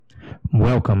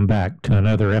Welcome back to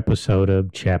another episode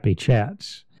of Chappy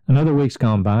Chats. Another week's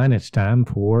gone by and it's time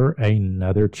for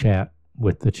another chat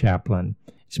with the chaplain.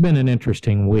 It's been an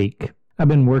interesting week. I've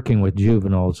been working with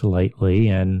juveniles lately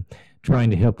and trying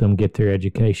to help them get their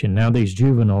education. Now, these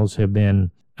juveniles have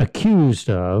been accused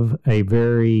of a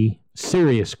very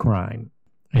serious crime,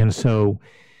 and so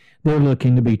they're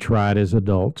looking to be tried as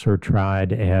adults or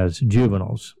tried as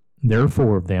juveniles. There are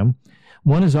 4 of them.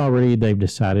 One is already, they've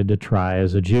decided to try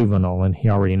as a juvenile, and he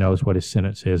already knows what his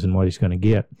sentence is and what he's going to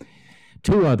get.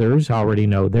 2 others already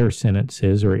know their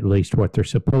sentences, or at least what they're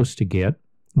supposed to get,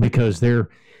 because they're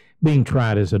being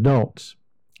tried as adults.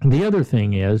 The other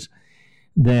thing is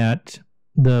that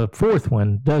the 4th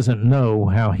one doesn't know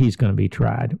how he's going to be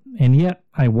tried. And yet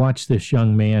I watch this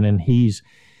young man, and he's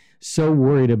so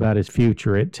worried about his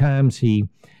future. At times he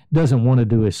doesn't want to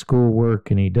do his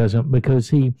schoolwork, and he doesn't, because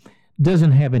he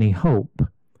doesn't have any hope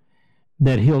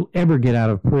that he'll ever get out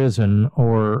of prison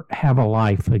or have a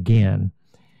life again.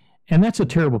 And that's a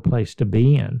terrible place to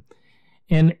be in.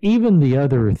 And even the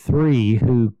other 3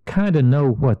 who kind of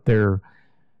know what their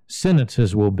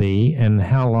sentences will be and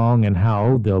how long and how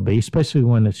old they'll be, especially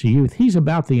when it's a youth, he's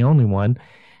about the only one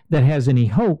that has any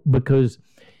hope, because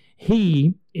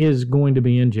he is going to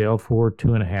be in jail for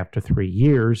 2.5 to 3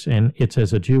 years, and it's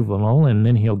as a juvenile, and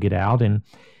then he'll get out, and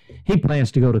he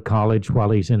plans to go to college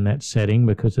while he's in that setting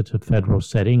because it's a federal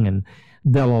setting, and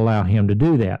they'll allow him to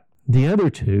do that. The other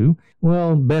 2,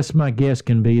 well, best my guess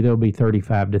can be they'll be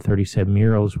 35 to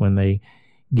 37-year-olds when they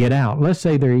get out. Let's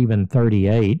say they're even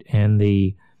 38, and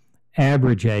the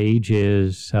average age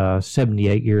is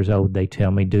 78 years old, they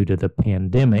tell me, due to the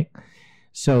pandemic.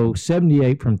 So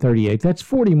 78 from 38, that's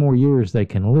 40 more years they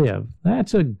can live.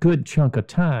 That's a good chunk of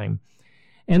time.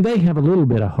 And they have a little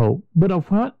bit of hope. But of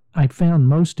what I found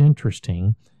most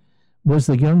interesting was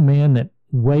the young man that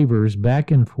wavers back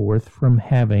and forth from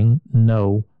having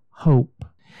no hope.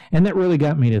 And that really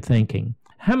got me to thinking,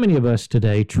 how many of us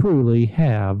today truly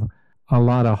have a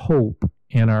lot of hope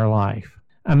in our life?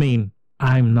 I mean,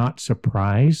 I'm not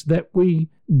surprised that we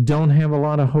don't have a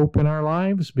lot of hope in our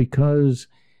lives, because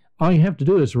all you have to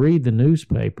do is read the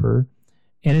newspaper,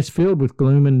 and it's filled with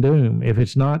gloom and doom. If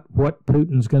it's not what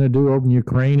Putin's going to do over in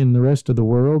Ukraine and the rest of the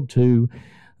world, to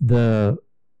the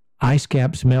ice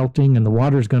caps melting and the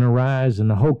water's going to rise and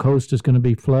the whole coast is going to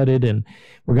be flooded and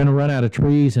we're going to run out of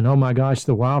trees, and oh my gosh,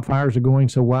 the wildfires are going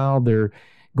so wild, they're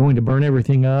going to burn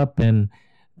everything up, and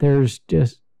there's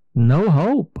just no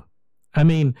hope. I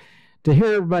mean, to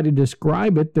hear everybody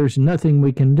describe it, there's nothing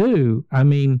we can do. I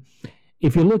mean,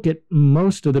 if you look at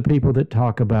most of the people that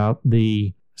talk about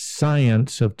the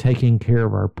science of taking care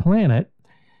of our planet,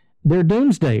 they're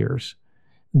doomsdayers.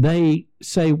 They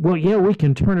say, well, yeah, we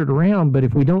can turn it around, but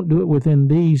if we don't do it within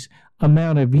these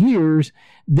amount of years,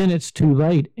 then it's too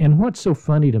late. And what's so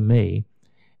funny to me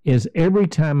is every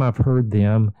time I've heard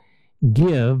them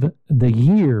give the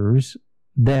years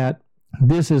that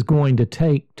this is going to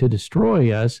take to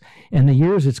destroy us and the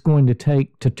years it's going to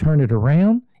take to turn it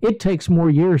around, it takes more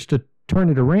years to turn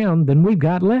it around than we've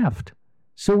got left.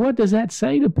 So what does that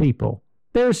say to people?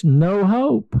 There's no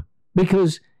hope,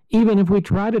 because even if we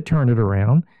try to turn it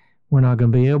around, we're not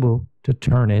going to be able to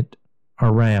turn it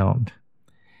around.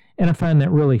 And I find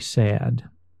that really sad,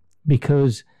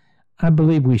 because I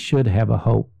believe we should have a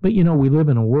hope. But you know, we live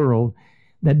in a world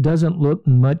that doesn't look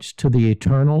much to the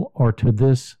eternal or to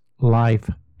this life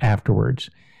afterwards.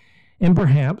 And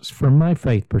perhaps from my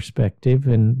faith perspective,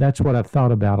 and that's what I've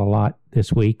thought about a lot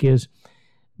this week, is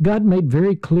God made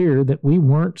very clear that we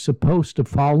weren't supposed to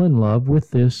fall in love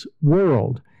with this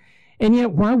world. And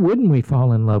yet, why wouldn't we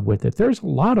fall in love with it? There's a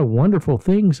lot of wonderful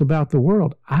things about the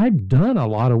world. I've done a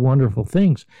lot of wonderful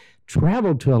things,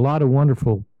 traveled to a lot of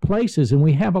wonderful places, and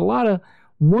we have a lot of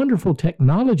wonderful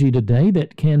technology today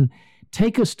that can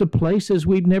take us to places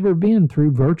we've never been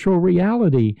through virtual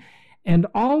reality and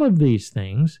all of these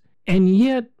things. And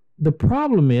yet, the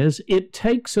problem is it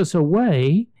takes us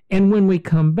away, and when we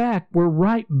come back, we're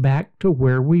right back to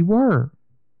where we were.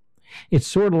 It's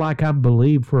sort of like I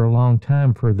believe for a long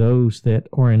time for those that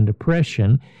are in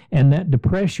depression, and that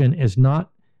depression is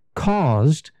not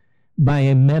caused by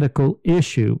a medical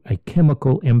issue, a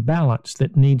chemical imbalance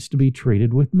that needs to be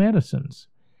treated with medicines.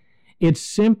 It's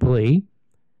simply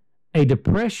a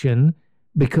depression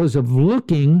because of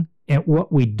looking at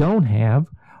what we don't have,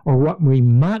 or what we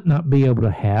might not be able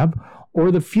to have, or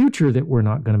the future that we're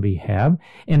not going to have,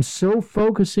 and so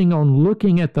focusing on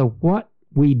looking at the what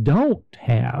we don't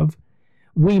have,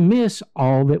 we miss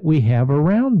all that we have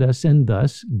around us and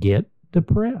thus get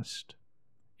depressed.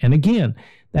 And again,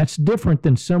 that's different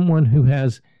than someone who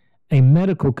has a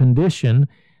medical condition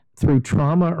through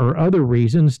trauma or other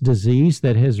reasons, disease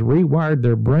that has rewired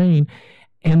their brain,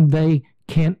 and they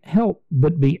can't help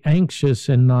but be anxious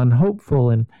and non-hopeful.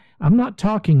 And I'm not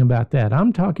talking about that.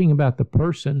 I'm talking about the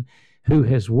person who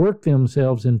has worked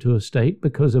themselves into a state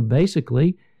because of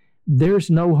basically there's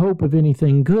no hope of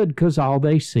anything good because all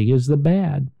they see is the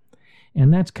bad.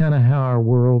 And that's kind of how our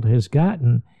world has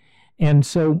gotten. And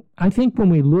so I think when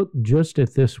we look just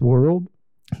at this world,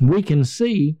 we can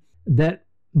see that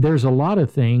there's a lot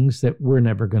of things that we're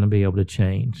never going to be able to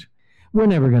change. We're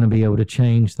never going to be able to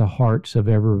change the hearts of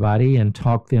everybody and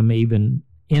talk them even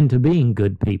into being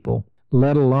good people,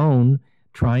 let alone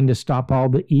trying to stop all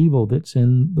the evil that's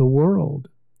in the world,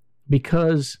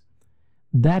 because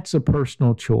that's a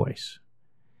personal choice.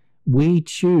 We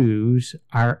choose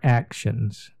our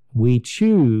actions. We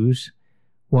choose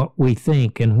what we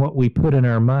think and what we put in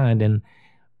our mind, and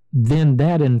then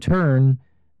that in turn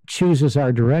chooses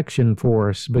our direction for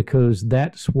us because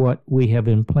that's what we have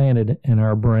implanted in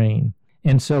our brain.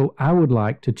 And so I would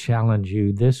like to challenge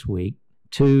you this week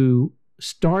to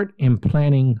start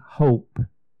implanting hope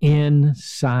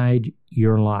inside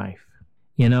your life.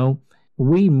 You know,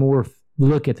 we more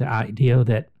look at the idea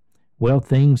that, well,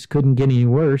 things couldn't get any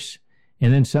worse,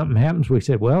 and then something happens, we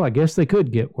said, well, I guess they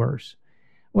could get worse.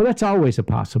 Well, that's always a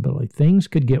possibility. Things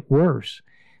could get worse.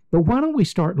 But why don't we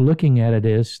start looking at it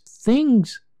as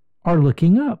things are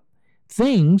looking up.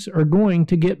 Things are going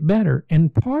to get better.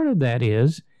 And part of that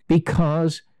is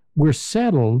because we're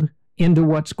settled into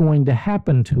what's going to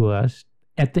happen to us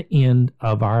at the end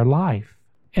of our life.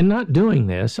 And not doing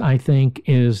this, I think,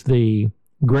 is the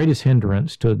greatest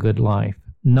hindrance to a good life.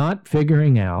 Not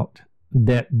figuring out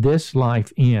that this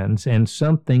life ends and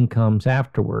something comes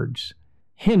afterwards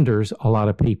hinders a lot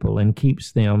of people and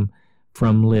keeps them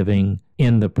from living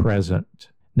in the present.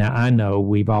 Now, I know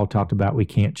we've all talked about we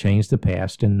can't change the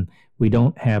past and we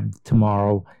don't have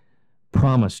tomorrow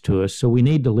promised to us, so we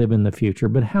need to live in the future.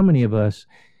 But how many of us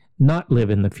not live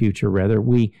in the future? Rather,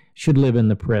 we should live in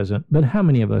the present. But how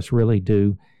many of us really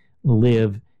do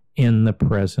live in the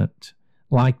present?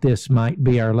 Like this might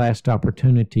be our last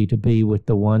opportunity to be with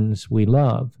the ones we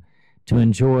love, to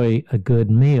enjoy a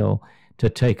good meal, to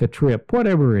take a trip,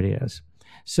 whatever it is.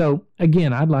 So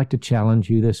again, I'd like to challenge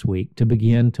you this week to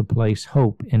begin to place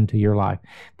hope into your life.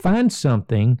 Find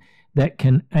something that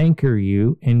can anchor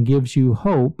you and gives you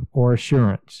hope or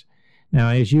assurance. Now,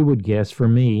 as you would guess, for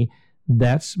me,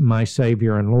 that's my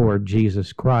Savior and Lord,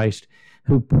 Jesus Christ,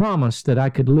 who promised that I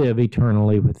could live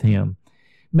eternally with Him.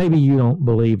 Maybe you don't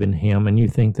believe in Him and you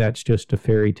think that's just a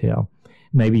fairy tale.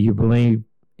 Maybe you believe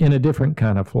in a different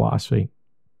kind of philosophy.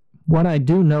 What I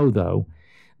do know, though,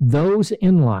 those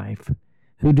in life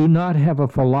who do not have a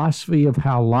philosophy of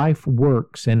how life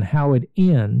works and how it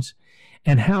ends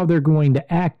and how they're going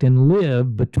to act and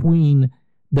live between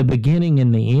the beginning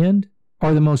and the end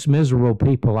are the most miserable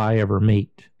people I ever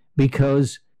meet,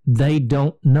 because they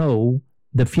don't know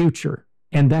the future.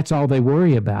 And that's all they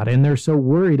worry about. And they're so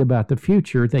worried about the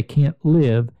future, they can't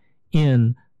live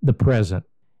in the present.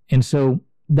 And so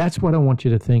that's what I want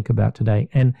you to think about today.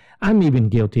 And I'm even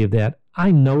guilty of that.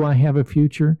 I know I have a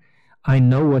future. I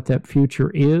know what that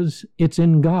future is. It's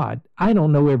in God. I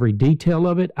don't know every detail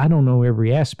of it. I don't know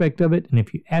every aspect of it. And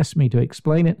if you ask me to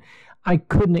explain it, I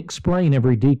couldn't explain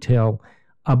every detail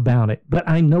about it. But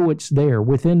I know it's there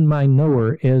within my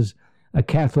knower, as a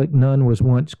Catholic nun was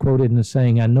once quoted in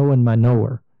saying, I know in my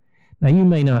knower. Now, you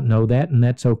may not know that, and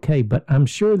that's okay, but I'm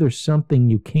sure there's something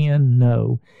you can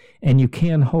know and you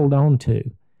can hold on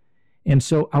to. And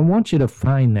so I want you to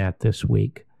find that this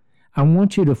week. I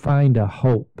want you to find a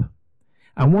hope.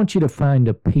 I want you to find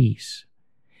a peace.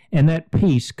 And that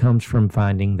peace comes from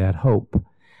finding that hope.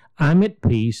 I'm at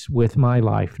peace with my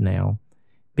life now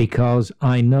because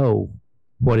I know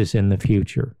what is in the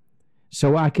future.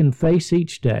 So I can face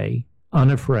each day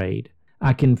unafraid.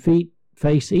 I can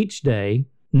face each day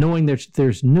knowing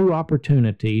there's new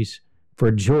opportunities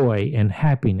for joy and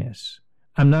happiness.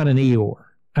 I'm not an Eeyore,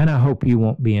 and I hope you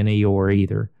won't be an Eeyore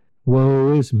either.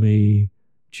 Woe is me,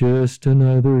 just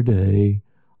another day,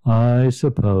 I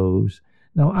suppose.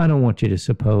 No, I don't want you to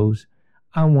suppose.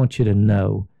 I want you to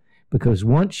know, because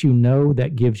once you know,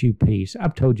 that gives you peace.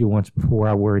 I've told you once before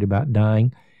I worried about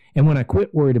dying, and when I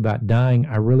quit worried about dying,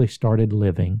 I really started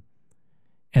living.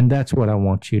 And that's what I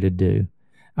want you to do.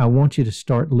 I want you to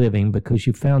start living because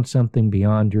you found something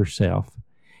beyond yourself.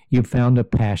 You found a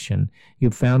passion. You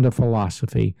found a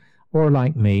philosophy. Or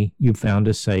like me, you found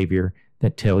a Savior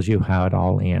that tells you how it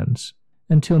all ends.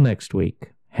 Until next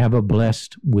week, have a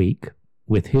blessed week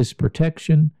with His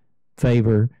protection,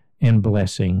 favor, and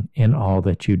blessing in all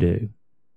that you do.